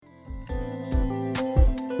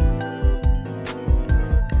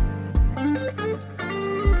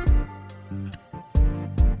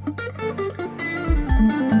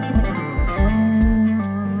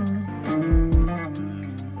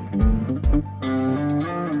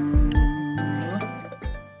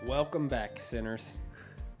Welcome back, sinners.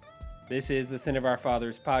 This is the Sin of Our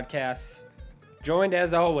Fathers podcast, joined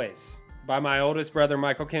as always by my oldest brother,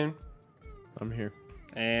 Michael Kuhn. I'm here.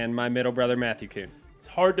 And my middle brother, Matthew Kuhn. It's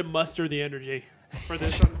hard to muster the energy for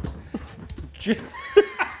this one.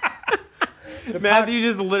 Matthew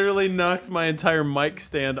just literally knocked my entire mic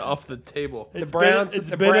stand off the table. The Browns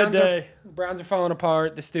day. Browns are falling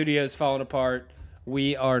apart. The studio's falling apart.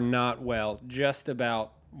 We are not well. Just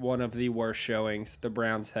about one of the worst showings the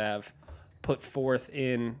Browns have put forth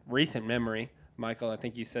in recent memory. Michael, I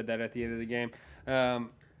think you said that at the end of the game.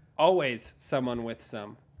 Always someone with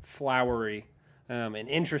some flowery and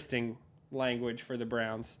interesting language for the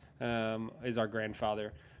Browns is our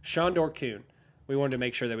grandfather, Shondor Kuhn. We wanted to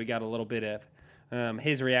make sure that we got a little bit of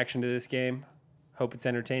his reaction to this game. Hope it's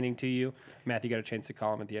entertaining to you. Matthew got a chance to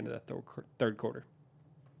call him at the end of the third quarter.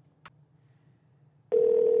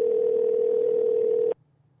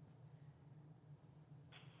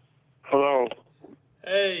 Hello.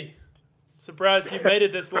 Hey, surprised you made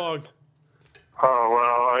it this long. Oh,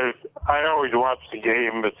 well, I always watch the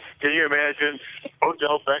game, but can you imagine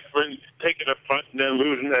Odell Beckham taking a punt and then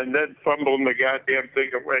losing and then fumbling the goddamn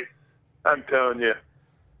thing away? I'm telling you.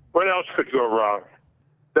 What else could go wrong?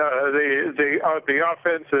 The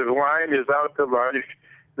offensive line is out to lunch.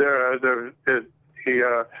 The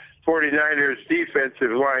 49ers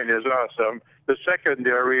defensive line is awesome. The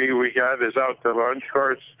secondary we got is out to lunch.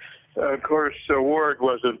 Of course, Ward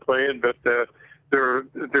wasn't playing, but they're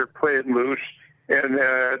playing loose. And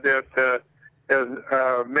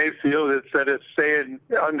Mayfield, instead of staying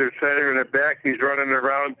under center in the back, he's running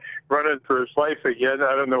around, running for his life again.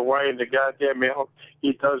 I don't know why in the goddamn hell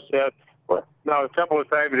he does that. Now, a couple of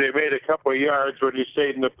times they made a couple of yards when he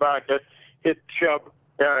stayed in the pocket, hit Chubb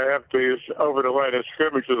after he was over the line of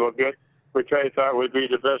scrimmage a little bit, which I thought would be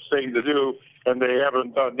the best thing to do, and they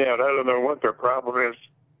haven't done that. I don't know what their problem is.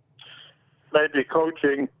 Maybe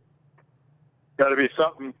coaching. Got to be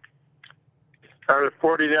something. Are the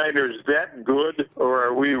 49ers that good, or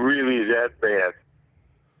are we really that bad?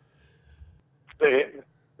 I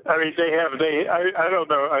don't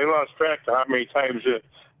know. I lost track of how many times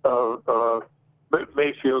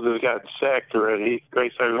Mayfield has gotten sacked already.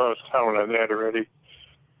 I lost count on that already.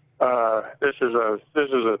 This is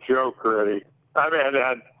a joke already. I mean,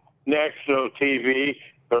 on national TV,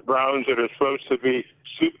 the Browns that are supposed to be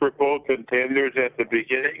Super Bowl contenders at the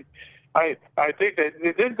beginning. I think that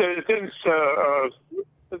didn't the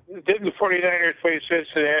 49ers play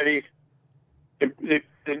Cincinnati? Didn't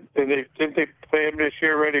they play them this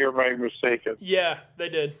year already, or am I mistaken? Yeah, they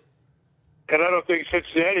did. And I don't think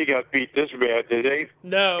Cincinnati got beat this bad, did they?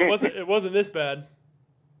 No, it wasn't. It wasn't this bad.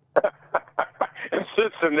 And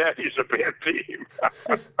Cincinnati's a bad team.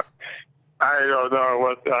 I don't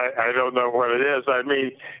know what it is. I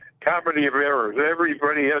mean, comedy of errors.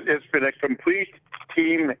 It's been a complete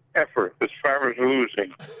team effort as far as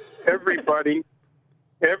losing. Everybody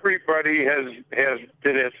has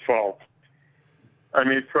been at fault. I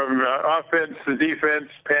mean, from offense to defense,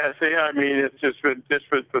 passing. I mean, it's just been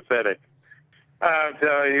pathetic. I'm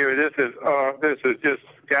telling you, this is just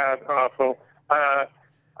god awful.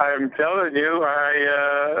 I'm telling you,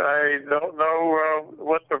 I don't know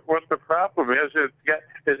what the problem is. Is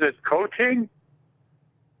it coaching?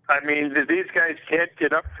 I mean, these guys can't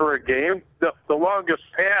get up for a game. The longest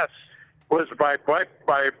pass was by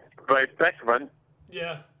Beckman.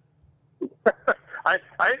 Yeah. I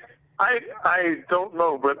don't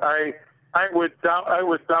know, but I would doubt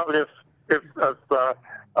if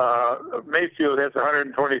Mayfield has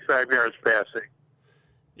 125 yards passing.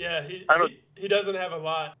 Yeah, he doesn't have a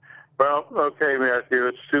lot. Well, okay, Matthew.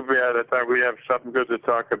 It's too bad. I thought we'd have something good to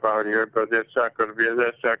talk about here, but that's not going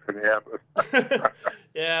to happen.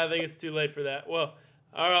 Yeah, I think it's too late for that. Well,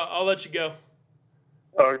 all right, I'll let you go.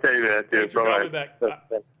 Okay, Matthew. Thanks for calling me back. Bye.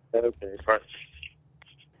 Okay, bye.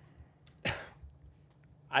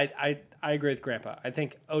 I agree with Grandpa. I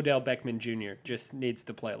think Odell Beckham Jr. just needs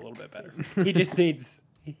to play a little bit better. He just needs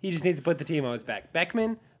to put the team on his back.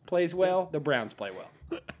 Beckman plays well. The Browns play well.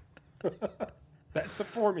 That's the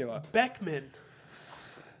formula. Beckman.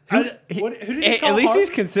 Who did he call? At least he's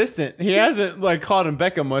consistent. He hasn't called him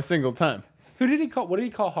Beckham a single time. Who did he call? What did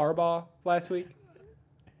he call Harbaugh last week?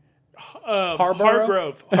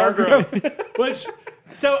 Hargrove. Which,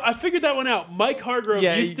 so I figured that one out. Mike Hargrove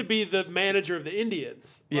used to be the manager of the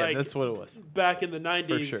Indians. Yeah, that's what it was. Back in the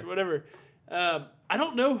 90s, sure. Whatever. I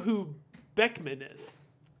don't know who Beckman is.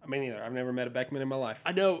 Me neither. I've never met a Beckman in my life.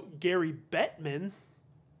 I know Gary Bettman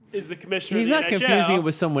is the commissioner He's of the not NHL. confusing it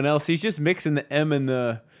with someone else. He's just mixing the M and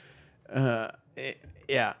the...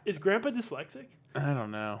 yeah. Is Grandpa dyslexic? I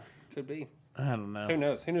don't know. Could be. I don't know. Who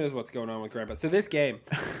knows? Who knows what's going on with Grandpa? So this game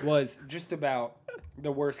was just about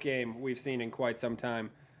the worst game we've seen in quite some time.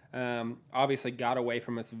 Obviously got away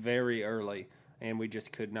from us very early, and we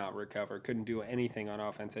just could not recover. Couldn't do anything on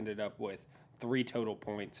offense. Ended up with 3 total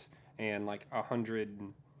points and like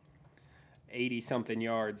 180-something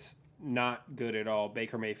yards. Not good at all.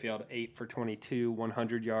 Baker Mayfield, 8 for 22,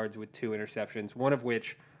 100 yards with 2 interceptions, one of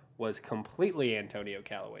which was completely Antonio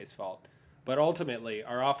Callaway's fault. But ultimately,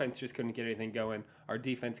 our offense just couldn't get anything going. Our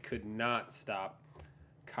defense could not stop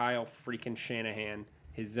Kyle freaking Shanahan,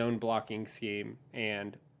 his zone blocking scheme,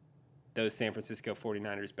 and those San Francisco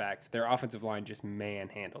 49ers backs. Their offensive line just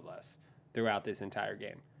manhandled us throughout this entire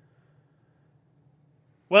game.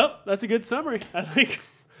 Well, that's a good summary. I think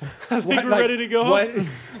we're ready to go home.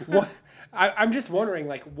 What? I'm just wondering,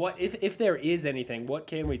 like, what if there is anything, what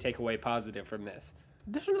can we take away positive from this?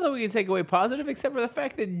 There's nothing we can take away positive except for the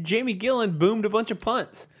fact that Jamie Gillen boomed a bunch of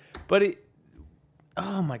punts. But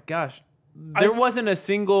oh my gosh, there wasn't a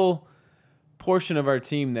single portion of our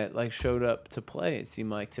team that like showed up to play. It seemed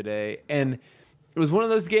like today, and it was one of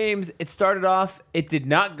those games. It started off. It did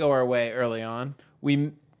not go our way early on.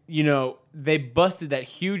 They busted that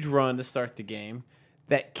huge run to start the game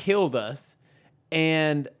that killed us,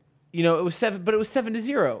 and it was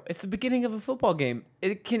 7-0. It's the beginning of a football game.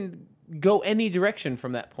 It can go any direction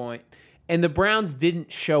from that point, and the Browns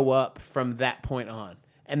didn't show up from that point on,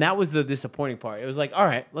 and that was the disappointing part. It was like, all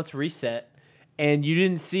right, let's reset, and you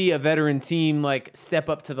didn't see a veteran team like step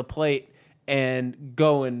up to the plate and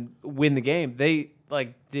go and win the game. They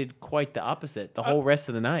like did quite the opposite the whole rest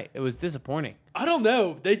of the night. It was disappointing. I don't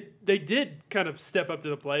know. They did kind of step up to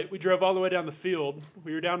the plate. We drove all the way down the field.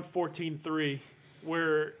 We were down 14-3.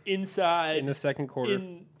 We're inside In the second quarter.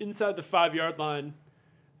 Inside the 5-yard line.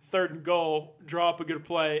 3rd and goal, draw up a good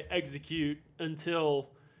play, execute until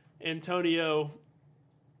Antonio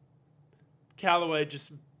Callaway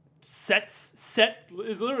just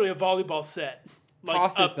is literally a volleyball set.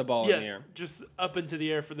 Tosses the ball in the air. Just up into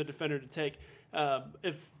the air for the defender to take.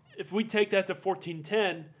 If we take that to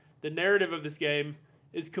 14-10, the narrative of this game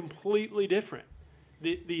is completely different.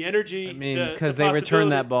 The energy. I mean, because they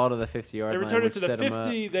returned that ball to the 50-yard line. They returned it to the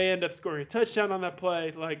 50. They end up scoring a touchdown on that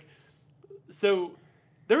play. So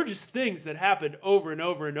there were just things that happened over and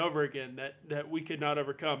over and over again that we could not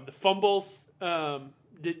overcome. The fumbles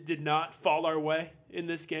did not fall our way in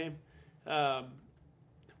this game,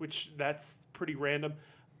 which that's pretty random.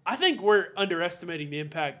 I think we're underestimating the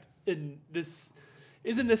impact in this.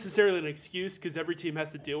 Isn't necessarily an excuse because every team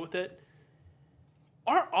has to deal with it.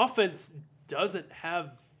 Our offense doesn't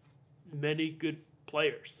have many good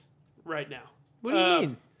players right now. What do you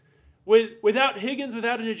mean? Without Higgins,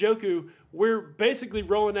 without Njoku, we're basically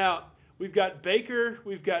rolling out. We've got Baker,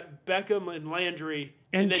 we've got Beckham and Landry,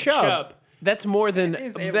 and then Chubb. That's more than That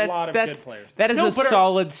is a lot of good players. That is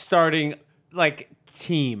solid starting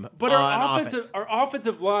team. But our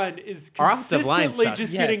offensive line is consistently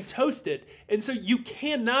getting toasted, and so you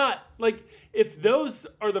cannot if those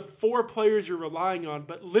are the 4 players you're relying on,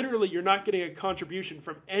 but literally you're not getting a contribution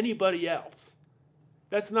from anybody else.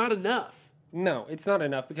 That's not enough. No, it's not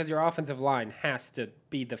enough because your offensive line has to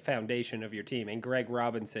be the foundation of your team, and Greg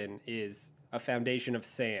Robinson is a foundation of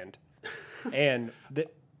sand. And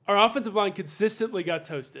our offensive line consistently got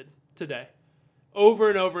toasted today, over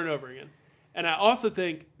and over and over again. And I also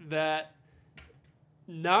think that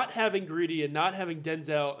not having Greedy and not having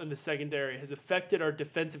Denzel in the secondary has affected our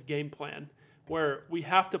defensive game plan, where we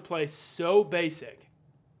have to play so basic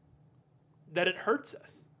that it hurts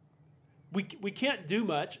us. We can't do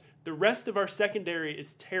much. The rest of our secondary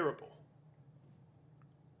is terrible.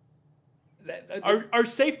 Our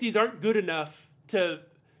safeties aren't good enough to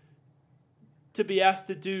be asked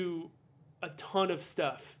to do a ton of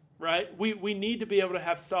stuff, right? We need to be able to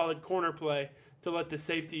have solid corner play to let the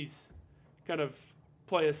safeties kind of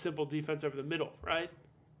play a simple defense over the middle, right?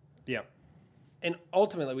 Yeah. And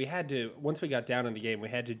ultimately, we had to, once we got down in the game, we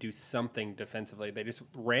had to do something defensively. They just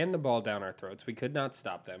ran the ball down our throats. We could not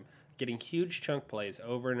stop them. Getting huge chunk plays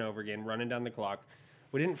over and over again, running down the clock.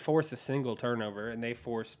 We didn't force a single turnover, and they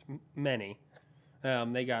forced many.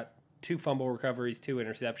 They got 2 fumble recoveries, 2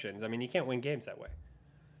 interceptions. I mean, you can't win games that way.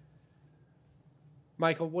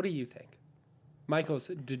 Michael, what do you think? Michael's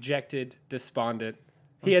dejected, despondent.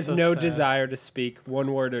 He has no desire to speak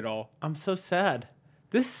one word at all. I'm so sad.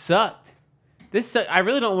 This sucked. I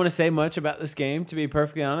really don't want to say much about this game, to be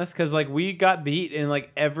perfectly honest, because we got beat in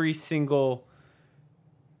every single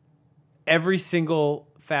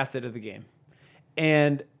facet of the game.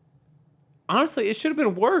 And honestly, it should have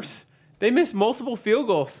been worse. They missed multiple field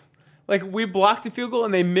goals. We blocked a field goal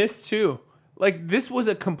and they missed 2. This was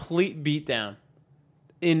a complete beatdown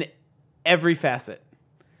in every facet.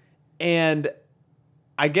 And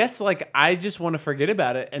I guess like I just want to forget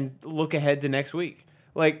about it and look ahead to next week.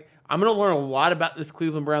 Like I'm going to learn a lot about this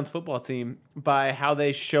Cleveland Browns football team by how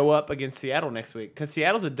they show up against Seattle next week, because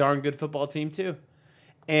Seattle's a darn good football team too.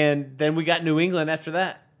 And then we got New England after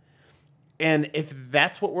that. And if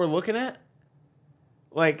that's what we're looking at,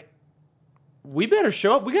 like, we better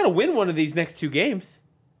show up. We got to win one of these next two games.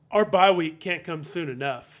 Our bye week can't come soon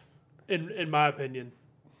enough, in my opinion,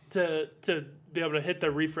 to be able to hit the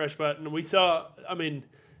refresh button. We saw, I mean,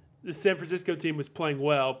 the San Francisco team was playing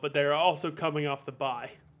well, but they're also coming off the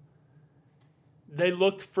bye. They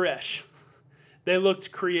looked fresh. They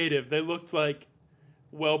looked creative. They looked like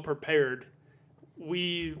well prepared.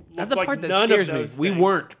 We That's looked the part like that none scares of me. those We things.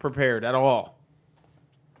 weren't prepared at all.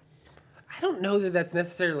 I don't know that that's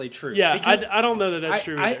necessarily true. Yeah, because I don't know that that's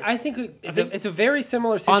true either. I think it's a very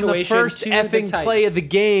similar situation On the first to effing the Titans. play of the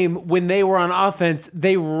game, when they were on offense,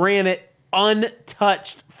 they ran it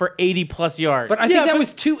untouched for 80-plus yards. But I Yeah, think that but-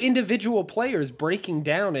 was two individual players breaking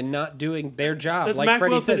down and not doing their job. That's Like Mac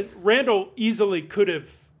Freddie Wilson. said, Randall easily could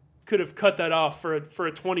have cut that off for a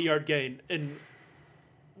 20-yard gain, and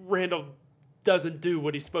Randall doesn't do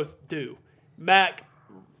what he's supposed to do. Mac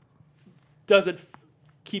doesn't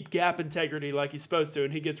keep gap integrity like he's supposed to,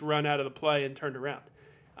 and he gets run out of the play and turned around.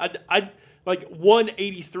 I like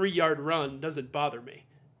 183-yard run doesn't bother me.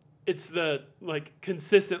 It's the like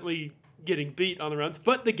consistently getting beat on the runs,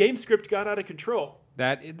 but the game script got out of control.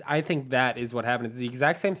 I think that is what happened. It's the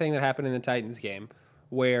exact same thing that happened in the Titans game,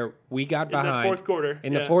 where we got In the behind fourth quarter,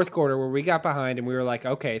 In the yeah. fourth quarter, where we got behind and we were like,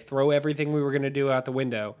 okay, throw everything we were going to do out the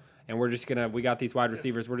window, and we got these wide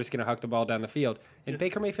receivers. We're just going to huck the ball down the field. And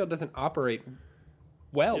Baker Mayfield doesn't operate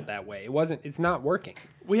well that way. It's not working.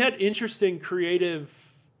 We had interesting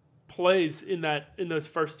creative plays in those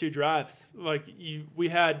first two drives. We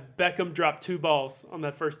had Beckham drop two balls on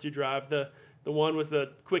that first two drive. The one was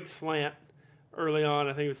the quick slant early on.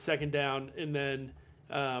 I think it was second down, and then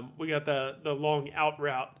we got the long out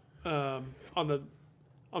route on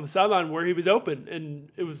the sideline where he was open, and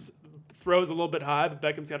it was throws a little bit high, but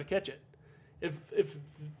Beckham's got to catch it. If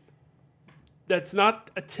that's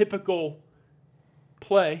not a typical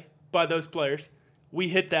play by those players, we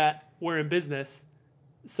hit that, we're in business.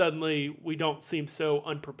 Suddenly, we don't seem so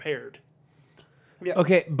unprepared.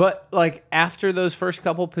 Okay, but like after those first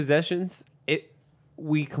couple possessions,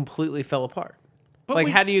 we completely fell apart. But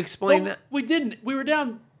How do you explain that? We didn't. We were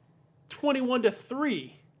down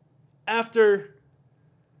 21-3 after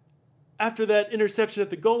that interception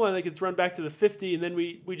at the goal line that gets run back to the 50, and then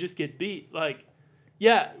we just get beat.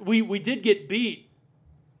 We did get beat,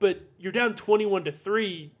 but you're down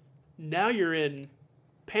 21-3. Now you're in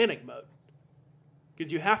panic mode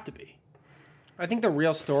because you have to be. I think the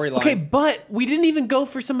real storyline. Okay, but we didn't even go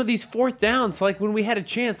for some of these fourth downs. Like when we had a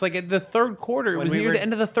chance, like at the third quarter, it was near the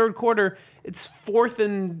end of the third quarter. It's 4th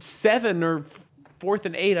and 7 or 4th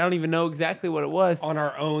and 8. I don't even know exactly what it was. on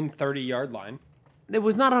our own 30-yard line. It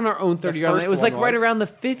was not on our own 30-yard line. first It was one like right was. around the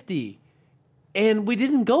 50. And we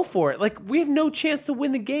didn't go for it. Like we have no chance to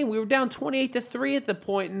win the game. We were down 28-3 at the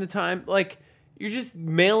point in the time. Like you're just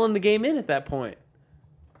mailing the game in at that point.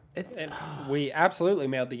 And we absolutely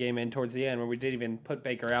mailed the game in towards the end, where we didn't even put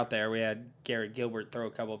Baker out there. We had Garrett Gilbert throw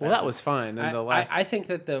a couple of passes. Well, that was fine. And I think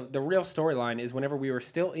that the real storyline is whenever we were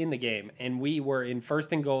still in the game and we were in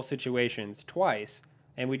first and goal situations twice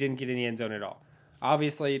and we didn't get in the end zone at all.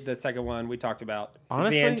 Obviously, the second one we talked about,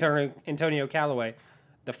 Honestly? the Antonio Callaway.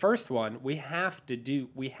 The first one we have to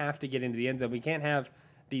get into the end zone. We can't have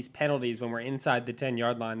these penalties when we're inside the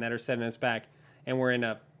 10-yard line that are setting us back, and we're in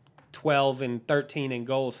a 12 and 13 in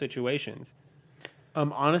goal situations.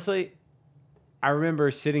 Honestly, I remember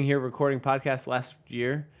sitting here recording podcasts last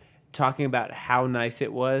year talking about how nice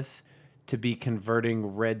it was to be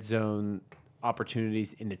converting red zone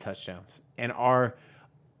opportunities into touchdowns. And our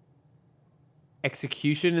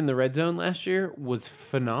execution in the red zone last year was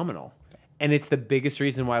phenomenal. And it's the biggest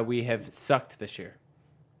reason why we have sucked this year.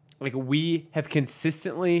 Like we have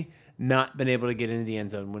consistently not been able to get into the end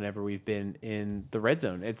zone whenever we've been in the red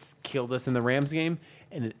zone. It's killed us in the Rams game,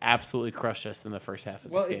 and it absolutely crushed us in the first half of this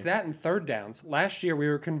game. Well, it's that and third downs. Last year, we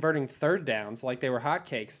were converting third downs like they were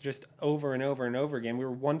hotcakes, just over and over and over again. We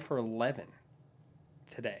were 1 for 11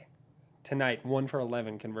 today. Tonight, 1 for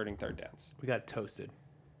 11 converting third downs. We got toasted.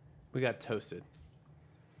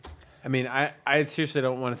 I mean, I seriously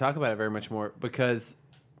don't want to talk about it very much more because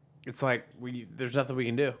it's like there's nothing we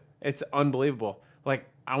can do. It's unbelievable. Like,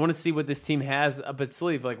 I want to see what this team has up its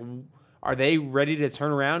sleeve. Like, are they ready to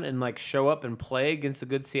turn around and, like, show up and play against a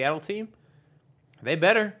good Seattle team? They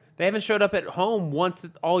better. They haven't showed up at home once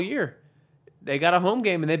all year. They got a home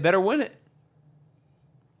game, and they better win it.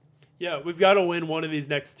 Yeah, we've got to win one of these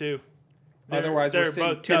next two. Otherwise, we're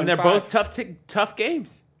sitting both 2 And they're 5. both tough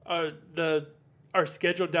games. Our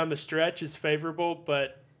schedule down the stretch is favorable,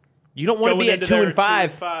 but You don't want to going be at into 2 there and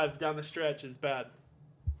 5. 5 down the stretch is bad.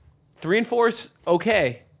 3 and 4 is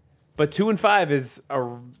okay, but 2 and 5 is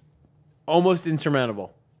almost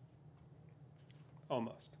insurmountable.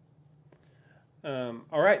 Almost.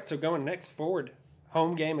 All right, so going next forward,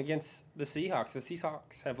 home game against the Seahawks. The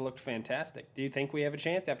Seahawks have looked fantastic. Do you think we have a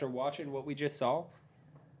chance after watching what we just saw?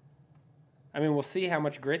 I mean, we'll see how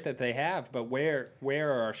much grit that they have, but where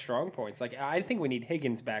are our strong points? Like, I think we need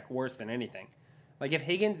Higgins back worse than anything. Like, if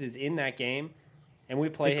Higgins is in that game and we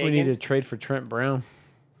play We need Higgins, to trade for Trent Brown.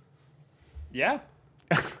 yeah,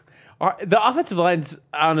 The offensive line's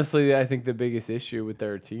honestly, I think, the biggest issue with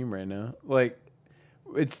their team right now. Like,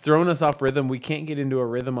 it's thrown us off rhythm. We can't get into a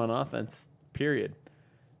rhythm on offense, period.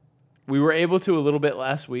 We were able to a little bit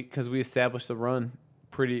last week because we established the run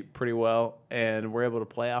pretty well, and we're able to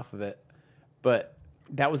play off of it. But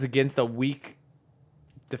that was against a weak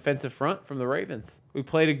defensive front from the Ravens. We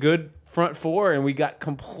played a good front four, and we got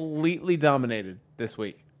completely dominated this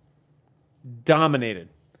week. Dominated.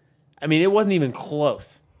 I mean, it wasn't even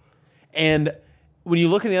close. And when you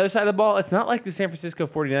look at the other side of the ball, it's not like the San Francisco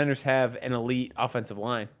 49ers have an elite offensive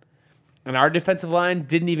line. And our defensive line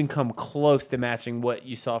didn't even come close to matching what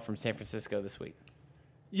you saw from San Francisco this week.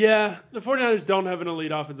 Yeah, the 49ers don't have an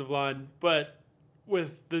elite offensive line, but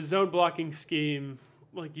with the zone blocking scheme,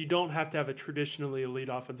 like, you don't have to have a traditionally elite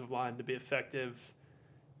offensive line to be effective.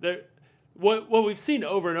 What we've seen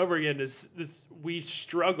over and over again is we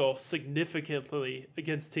struggle significantly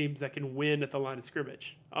against teams that can win at the line of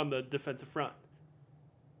scrimmage on the defensive front.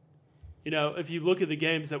 You know, if you look at the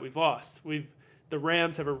games that we've lost, the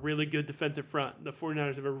Rams have a really good defensive front. The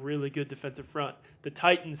 49ers have a really good defensive front. The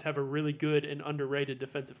Titans have a really good and underrated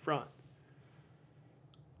defensive front.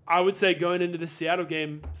 I would say going into the Seattle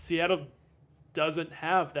game, Seattle doesn't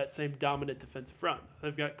have that same dominant defensive front.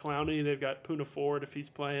 They've got Clowney, they've got Poona Ford if he's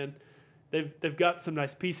playing. They've got some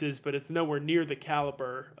nice pieces, but it's nowhere near the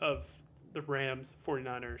caliber of the Rams,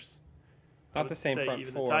 49ers. not the same front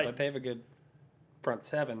four, but they have a good front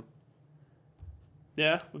seven.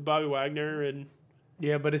 Yeah, with Bobby Wagner and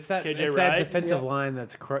Yeah, but it's that KJ Wright. defensive line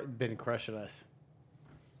that's been crushing us.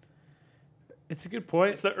 It's a good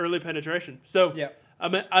point. it's the early penetration. So Yeah.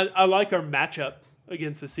 I like our matchup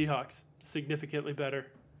against the Seahawks significantly better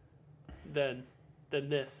than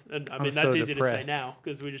this. And I mean, I'm that's so easy depressed. to say now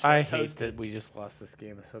because we just I got hate toasted. that we just lost this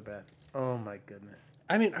game. It's so bad. Oh, my goodness.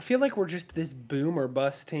 I mean, I feel like we're just this boom or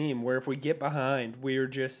bust team where if we get behind, we're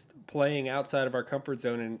just playing outside of our comfort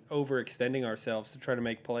zone and overextending ourselves to try to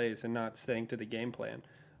make plays and not staying to the game plan.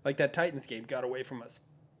 Like that Titans game got away from us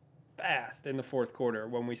fast in the fourth quarter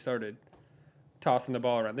when we started tossing the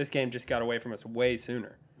ball around. This game just got away from us way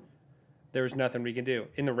sooner. There was nothing we could do.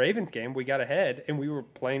 In the Ravens game, we got ahead and we were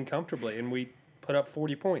playing comfortably and we put up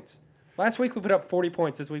 40 points. Last week we put up 40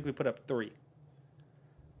 points. This week we put up 3.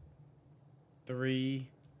 3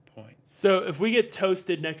 points. So if we get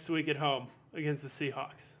toasted next week at home against the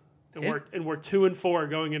Seahawks, and we're 2-4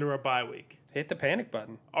 going into our bye week, Hit the panic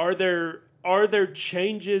button. are there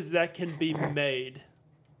changes that can be made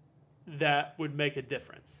that would make a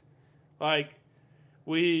difference? Like,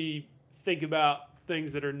 we think about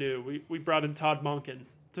things that are new. We brought in Todd Monken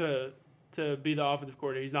to be the offensive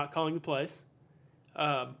coordinator. He's not calling the plays.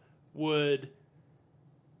 Would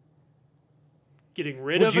getting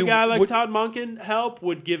rid of a guy like Todd Monken help?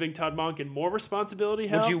 Would giving Todd Monken more responsibility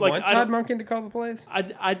help? Would you Like, want Todd Monken to call the plays?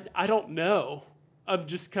 I don't know. I'm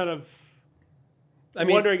just kind of I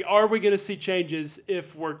mean, wondering, are we going to see changes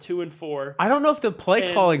if we're 2-4? I don't know if the play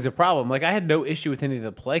And- calling's a problem. Like, I had no issue with any of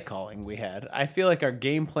the play calling we had. I feel like our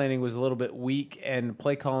game planning was a little bit weak, and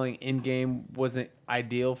play calling in game wasn't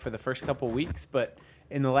ideal for the first couple of weeks. But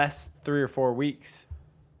in the last 3 or 4 weeks,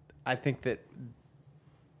 I think that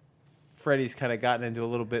Freddie's kind of gotten into a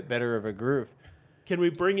little bit better of a groove. Can we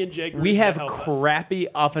bring in Jay Gruden We to have help us? crappy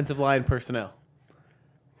offensive line personnel.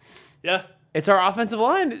 Yeah. It's our offensive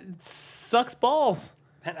line. It sucks balls.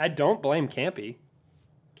 Man, I don't blame Campy.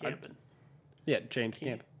 Campin. Yeah, James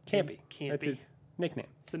Campy. Campy. Campy. That's his nickname.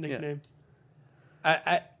 It's the nickname.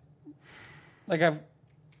 I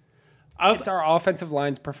I was, it's our offensive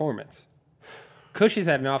line's performance. Cushy's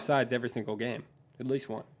had an offsides every single game. At least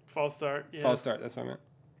one. false start. Yeah. False start, that's what I meant.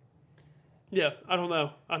 Yeah, I don't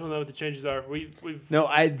know. I don't know what the changes are. We've No, to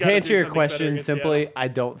gotta answer do your something better question against simply, Seattle. I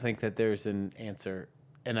don't think that there's an answer,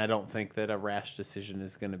 and I don't think that a rash decision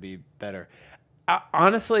is going to be better.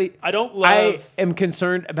 Honestly, I don't I love. am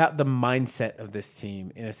concerned about the mindset of this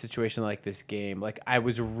team in a situation like this game. Like, I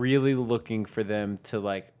was really looking for them to,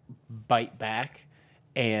 like, bite back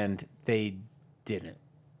and they didn't.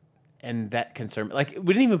 And that concerned me. Like,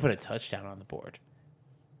 we didn't even put a touchdown on the board.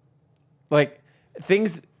 Like,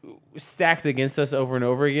 things stacked against us over and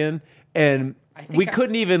over again, and we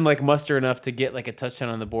couldn't even like muster enough to get like a touchdown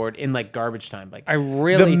on the board in like garbage time. Like, I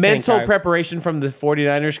really the think mental preparation from the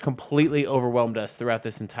 49ers completely overwhelmed us throughout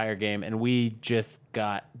this entire game, and we just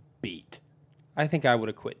got beat. I think I would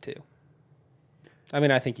have quit too. I mean,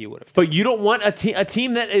 I think you would have. But you don't want a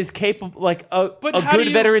team that is capable, like a how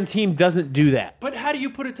good veteran team doesn't do that. But how do you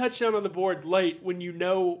put a touchdown on the board late when they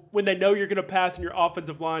know you're going to pass and your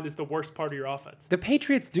offensive line is the worst part of your offense? The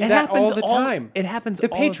Patriots do that all the time. It happens. The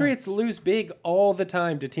Patriots lose big all the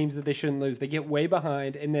time to teams that they shouldn't lose. They get way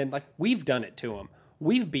behind, and then like we've done it to them.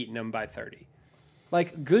 We've beaten them by 30.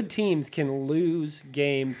 Like, good teams can lose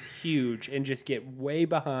games huge and just get way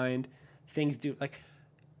behind. Things do like.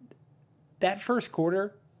 That first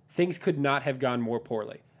quarter, things could not have gone more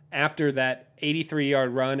poorly. After that 83-yard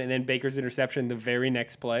run and then Baker's interception the very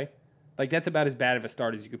next play, like that's about as bad of a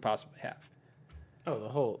start as you could possibly have.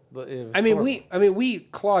 Oh, we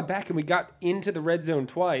clawed back and we got into the red zone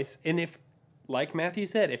twice. And if, like Matthew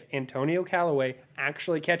said, if Antonio Callaway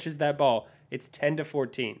actually catches that ball, it's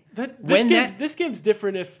 10-14. This game's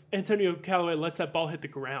different if Antonio Callaway lets that ball hit the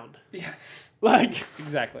ground. Yeah, like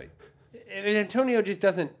exactly. If Antonio just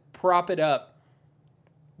doesn't prop it up,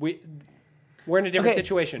 we're in a different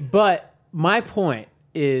situation. But my point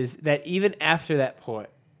is that even after that point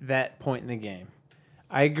in the game,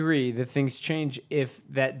 I agree that things change if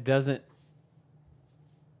that doesn't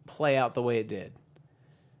play out the way it did.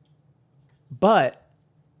 But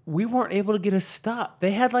we weren't able to get a stop.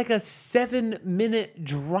 They had like a 7-minute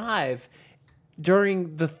drive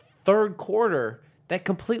during the third quarter that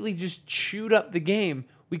completely just chewed up the game.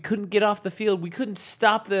 We couldn't get off the field. We couldn't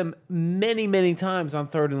stop them many, many times on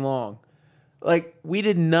 3rd and long. Like, we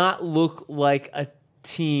did not look like a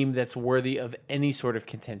team that's worthy of any sort of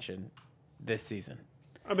contention this season.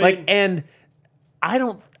 I mean,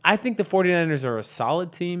 I think the 49ers are a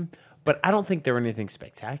solid team, but I don't think they're anything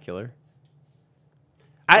spectacular.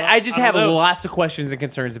 I just have lots of questions and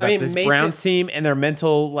concerns about this Browns team and their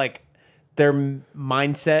mental, like, their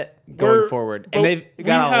mindset going forward. And they've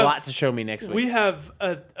got a lot to show me next week. We have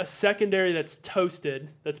a secondary that's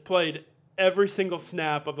toasted, that's played every single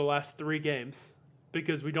snap of the last 3 games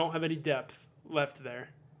because we don't have any depth left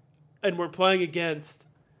there. And we're playing against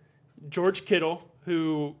George Kittle,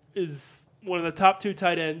 who is one of the top 2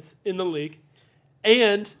 tight ends in the league,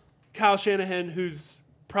 and Kyle Shanahan, who's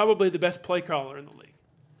probably the best play caller in the league.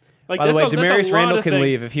 Like, by the way, Demarius Randall can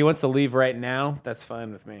leave. If he wants to leave right now, that's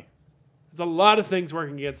fine with me. There's a lot of things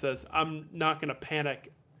working against us. I'm not going to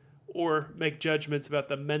panic or make judgments about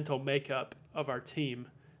the mental makeup of our team.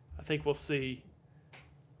 I think we'll see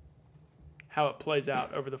how it plays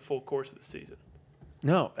out over the full course of the season.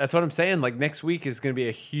 No, that's what I'm saying. Like, next week is going to be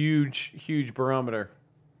a huge, huge barometer.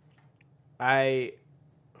 And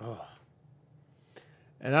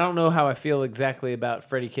I don't know how I feel exactly about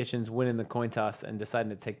Freddie Kitchens winning the coin toss and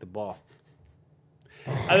deciding to take the ball.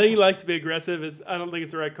 I think he likes to be aggressive. I don't think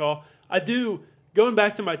it's the right call. I do, going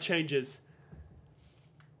back to my changes,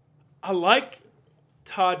 I like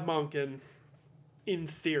Todd Monken in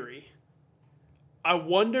theory. I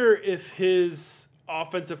wonder if his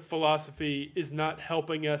offensive philosophy is not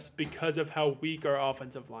helping us because of how weak our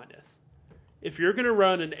offensive line is. If you're going to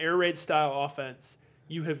run an air raid style offense,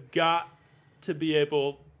 you have got to be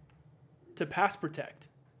able to pass protect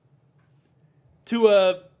to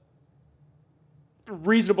a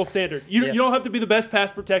reasonable standard. You don't have to be the best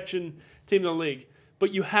pass protection team in the league,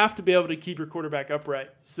 but you have to be able to keep your quarterback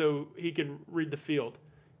upright so he can read the field.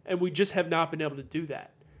 And we just have not been able to do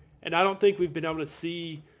that. And I don't think we've been able to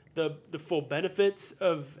see the full benefits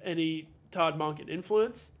of any Todd Monken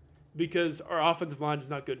influence because our offensive line is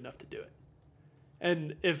not good enough to do it.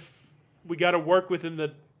 And if we got to work within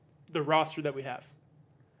the roster that we have.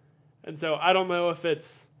 And so I don't know if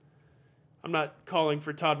I'm not calling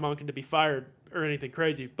for Todd Monken to be fired or anything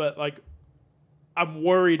crazy, but like I'm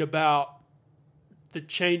worried about the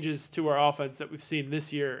changes to our offense that we've seen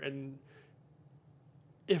this year and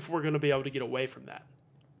if we're going to be able to get away from that.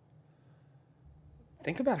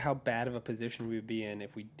 Think about how bad of a position we would be in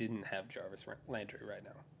if we didn't have Jarvis Landry right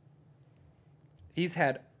now. He's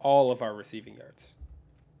had all of our receiving yards.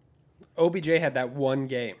 OBJ had that one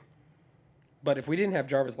game. But if we didn't have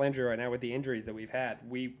Jarvis Landry right now with the injuries that we've had,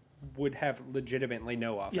 we would have legitimately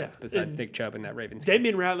no offense besides Nick Chubb in that Ravens game.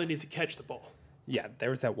 Damian Ratley needs to catch the ball. Yeah,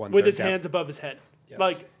 there was that one. With his hands above his head. Yes.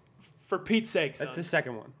 Like, for Pete's sake, son. That's the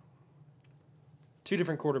second one. 2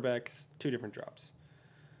 different quarterbacks, 2 different drops.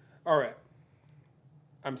 All right.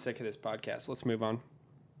 I'm sick of this podcast. Let's move on.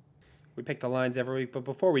 We pick the lines every week, but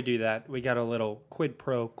before we do that, we got a little quid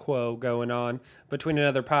pro quo going on between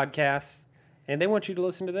another podcast, and they want you to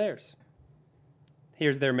listen to theirs.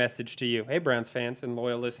 Here's their message to you. Hey, Browns fans and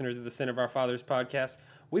loyal listeners of the Sin of Our Fathers podcast.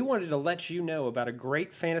 We wanted to let you know about a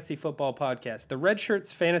great fantasy football podcast, the Red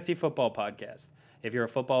Shirts Fantasy Football Podcast. If you're a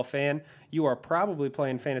football fan, you are probably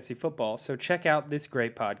playing fantasy football, so check out this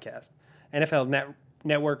great podcast. NFL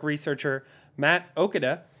Network researcher Matt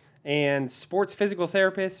Okada and sports physical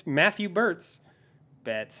therapist Matthew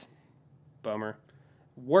Betts, bummer,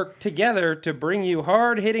 work together to bring you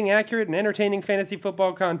hard-hitting, accurate, and entertaining fantasy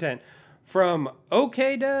football content. From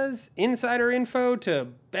OK Does insider info to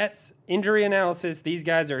Betts injury analysis, these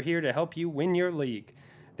guys are here to help you win your league.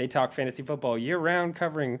 They talk fantasy football year-round,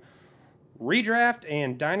 covering redraft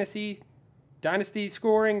and dynasty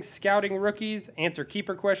scoring, scouting rookies, answer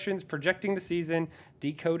keeper questions, projecting the season,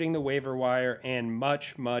 decoding the waiver wire, and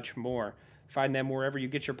much, much more. Find them wherever you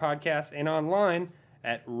get your podcasts and online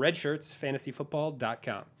at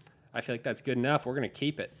redshirtsfantasyfootball.com. I feel like that's good enough. We're going to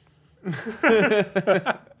keep it.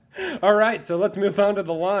 All right, so let's move on to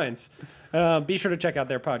the lines. Be sure to check out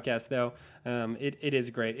their podcast, though. It is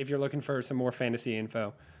great. If you're looking for some more fantasy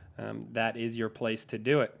info, that is your place to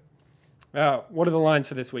do it. What are the lines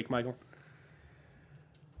for this week, Michael?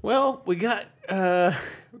 Well, we got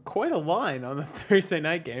quite a line on the Thursday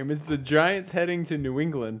night game. It's the Giants heading to New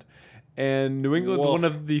England. And New England's one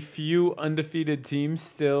of the few undefeated teams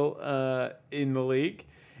still in the league.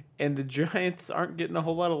 And the Giants aren't getting a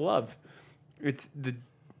whole lot of love. It's the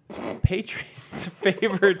Patriots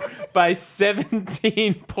favored by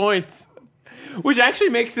 17 points. Which actually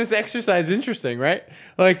makes this exercise interesting, right?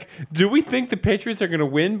 Like, do we think the Patriots are going to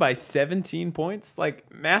win by 17 points? Like,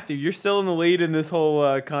 Matthew, you're still in the lead in this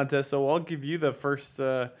whole contest, so I'll give you the first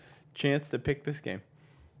chance to pick this game.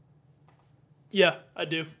 Yeah, I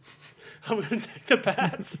do. I'm going to take the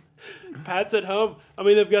Pats. Pats at home. I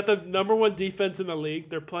mean, they've got the number one defense in the league.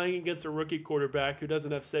 They're playing against a rookie quarterback who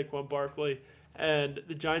doesn't have Saquon Barkley, and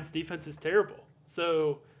the Giants' defense is terrible.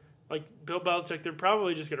 So, like Bill Belichick, they're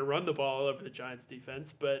probably just going to run the ball all over the Giants'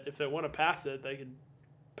 defense. But if they want to pass it, they can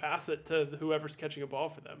pass it to whoever's catching a ball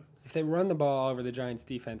for them. If they run the ball all over the Giants'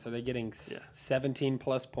 defense, are they getting 17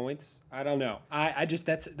 plus points? I don't know. I just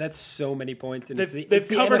that's so many points. And they've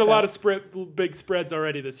covered a lot of big spreads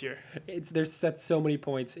already this year. That's so many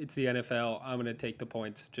points. It's the NFL. I'm going to take the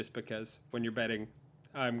points just because when you're betting,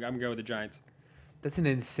 I'm going with the Giants. That's an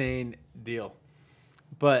insane deal.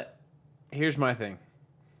 But here's my thing.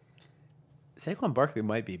 Saquon Barkley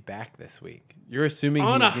might be back this week. You're assuming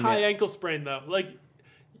on he's a high ankle sprain, though. Like,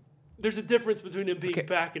 there's a difference between him being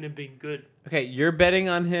back and him being good. Okay, you're betting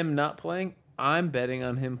on him not playing. I'm betting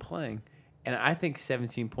on him playing. And I think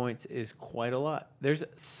 17 points is quite a lot. There's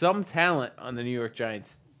some talent on the New York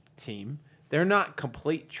Giants team. They're not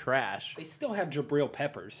complete trash. They still have Jabril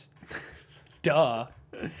Peppers. Duh.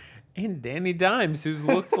 And Danny Dimes, who's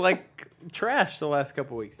looked like trash the last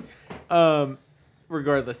couple weeks.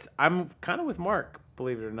 Regardless, I'm kind of with Mark,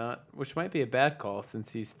 believe it or not, which might be a bad call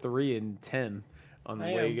since he's 3-10 on the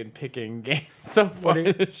league and picking games so far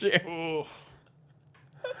this year.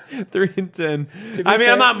 3-10. I mean,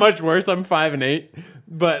 I'm not much worse. I'm 5-8,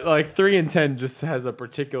 but like 3-10 just has a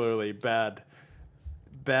particularly bad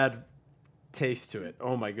taste to it.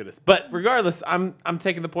 Oh my goodness! But regardless, I'm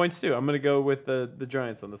taking the points too. I'm going to go with the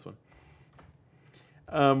Giants on this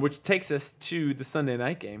one, which takes us to the Sunday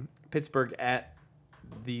night game: Pittsburgh at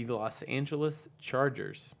the Los Angeles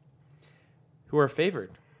Chargers, who are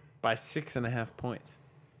favored by 6.5 points.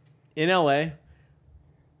 In LA, do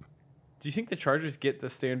you think the Chargers get the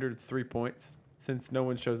standard 3 points since no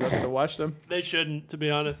one shows up to watch them? They shouldn't, to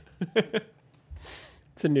be honest.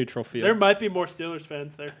 It's a neutral field. There might be more Steelers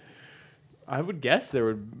fans there. I would guess there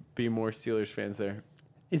would be more Steelers fans there.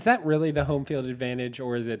 Is that really the home field advantage,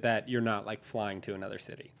 or is it that you're not like flying to another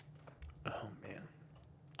city? Oh, man.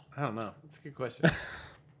 I don't know. That's a good question.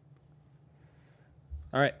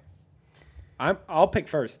 All right. I'll pick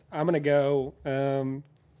first. I'm going to go I'm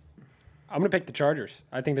going to pick the Chargers.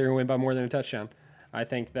 I think they're going to win by more than a touchdown. I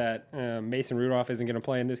think that Mason Rudolph isn't going to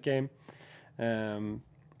play in this game. And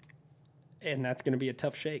that's going to be a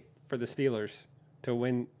tough shake for the Steelers to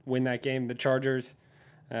win that game. The Chargers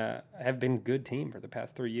have been a good team for the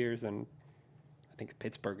past 3 years, and I think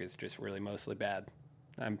Pittsburgh is just really mostly bad.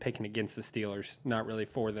 I'm picking against the Steelers, not really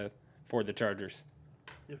for the Chargers.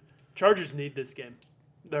 Yeah. Chargers need this game.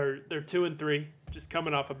 They're 2-3, just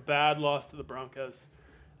coming off a bad loss to the Broncos.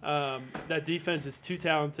 That defense is too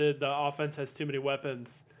talented. The offense has too many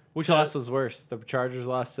weapons. Which loss was worse? The Chargers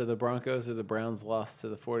lost to the Broncos or the Browns lost to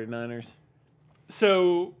the 49ers?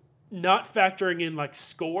 So, not factoring in like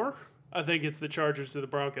score, I think it's the Chargers or the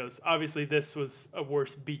Broncos. Obviously, this was a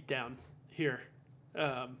worse beatdown here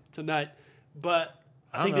tonight. But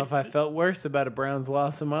I don't know if I felt worse about a Browns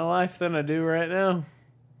loss in my life than I do right now.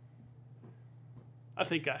 I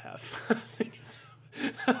think I have.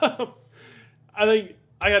 I think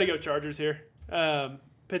I got to go Chargers here.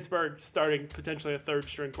 Pittsburgh starting potentially a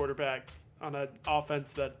third-string quarterback on an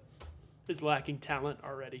offense that is lacking talent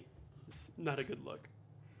already. It's not a good look.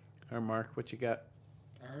 All right, Mark, what you got?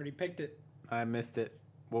 I already picked it. I missed it.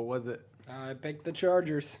 What was it? I picked the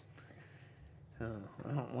Chargers. Oh,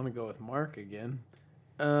 I don't want to go with Mark again.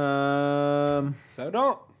 So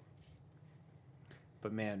don't.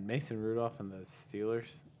 But man, Mason Rudolph and the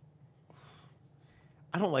Steelers.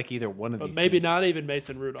 I don't like either one of But these maybe teams. not even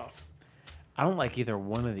Mason Rudolph. I don't like either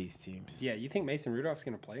one of these teams. Yeah, you think Mason Rudolph's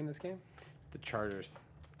going to play in this game? The Chargers.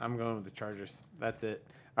 I'm going with the Chargers. That's it.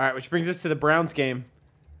 All right, which brings us to the Browns game.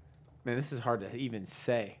 Man, this is hard to even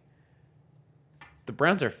say. The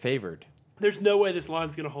Browns are favored. There's no way this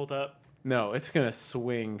line's going to hold up. No, it's going to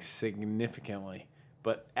swing significantly.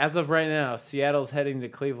 But as of right now, Seattle's heading to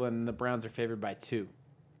Cleveland, and the Browns are favored by 2.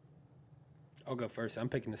 I'll go first. I'm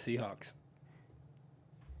picking the Seahawks.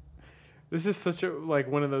 This is such a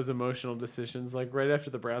one of those emotional decisions. Like right after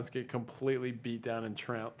the Browns get completely beat down and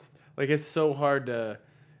trounced. Like it's so hard to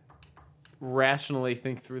rationally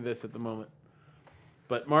think through this at the moment.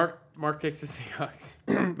 But Mark takes the Seahawks.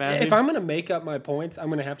 If I'm going to make up my points, I'm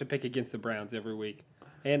going to have to pick against the Browns every week.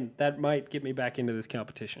 And that might get me back into this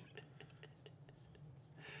competition.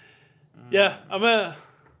 Yeah, I'm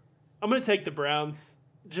gonna take the Browns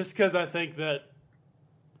just because I think that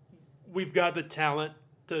we've got the talent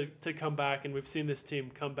to come back, and we've seen this team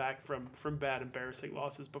come back from bad, embarrassing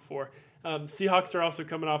losses before. Seahawks are also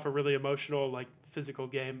coming off a really emotional, physical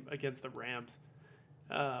game against the Rams,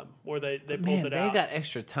 where they pulled it out. They got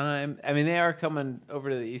extra time. I mean, they are coming over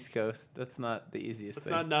to the East Coast. That's not the easiest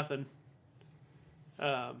thing. It's not nothing.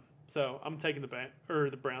 So I'm taking the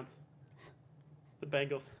Browns. The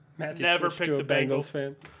Bengals. Matthew Never switched picked to the a Bengals Bengals.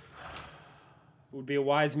 fan. Would be a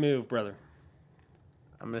wise move, brother.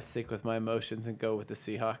 I'm going to stick with my emotions and go with the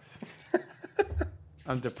Seahawks.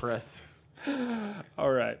 I'm depressed.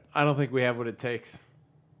 All right. I don't think we have what it takes.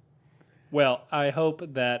 Well, I hope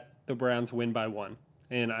that the Browns win by 1.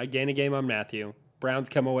 And I gain a game on Matthew. Browns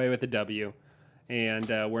come away with a W. And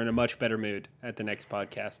we're in a much better mood at the next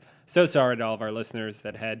podcast. So sorry to all of our listeners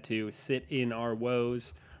that had to sit in our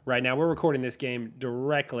woes. Right now, we're recording this game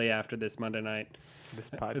directly after this Monday night. This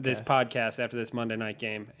podcast after this Monday night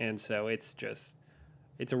game. And so it's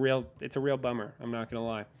a real bummer. I'm not going to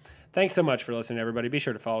lie. Thanks so much for listening, everybody. Be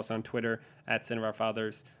sure to follow us on Twitter at Sin of Our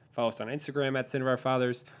Fathers. Follow us on Instagram at Sin of Our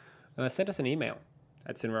Fathers. Send us an email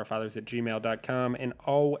at sinofourfathers@gmail.com. And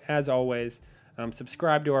as always,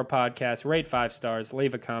 subscribe to our podcast, rate 5 stars,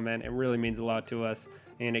 leave a comment. It really means a lot to us,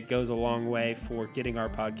 and it goes a long way for getting our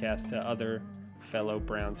podcast to other fellow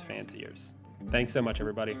Browns fans' ears. Thanks so much,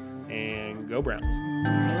 everybody, and go Browns.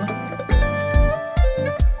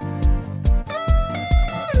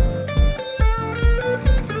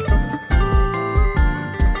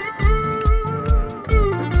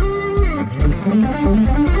 Thank you.